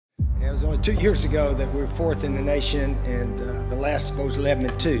It was only 2 years ago that we were fourth in the nation, and the last of those 11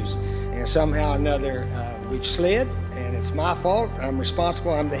 and 2s. And somehow or another, we've slid, and it's my fault. I'm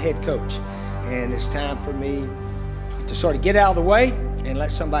responsible. I'm the head coach. And it's time for me to sort of get out of the way and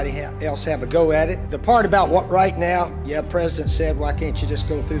let somebody else have a go at it. The part about what right now, the president said, why can't you just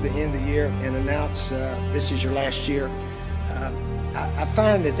go through the end of the year and announce this is your last year? I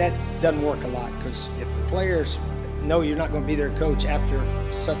find that doesn't work a lot, because if the players know you're not going to be their coach after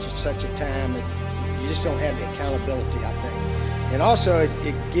such a time, you just don't have the accountability, I think. And also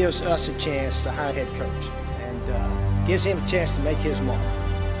it gives us a chance to hire a head coach, and gives him a chance to make his mark.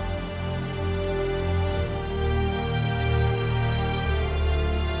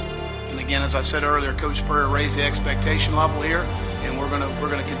 And again, as I said earlier, Coach Spurrier raised the expectation level here, and we're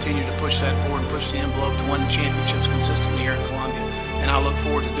gonna continue to push that forward and push the envelope to win championships consistently here in Columbia. And I look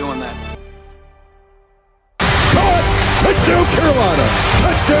forward to doing that. Caught! Touchdown Carolina!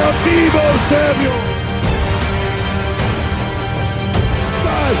 Touchdown Deebo Samuel!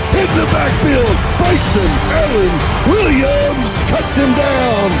 Side in the backfield, Bryson Allen Williams cuts him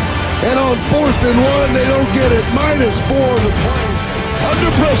down. And on 4th and 1, they don't get it. -4 the play.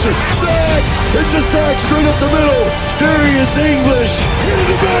 Under pressure, sack! It's a sack straight up the middle. Darius English into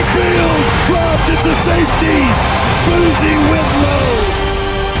the backfield, dropped, it's a safety. Boozy Whitlow.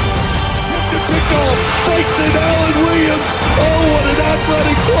 Tipped and picked off, Bryson Allen Williams. Oh, what an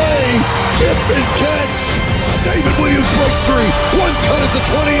athletic play. Tip and catch. David Williams breaks free. One cut at the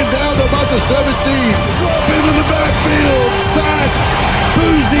 20 and down to about the 17. Drop into the backfield, sack.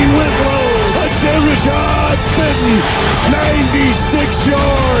 Boozy Whitlow. Touchdown Rashad Fenton. 96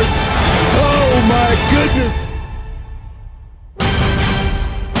 yards.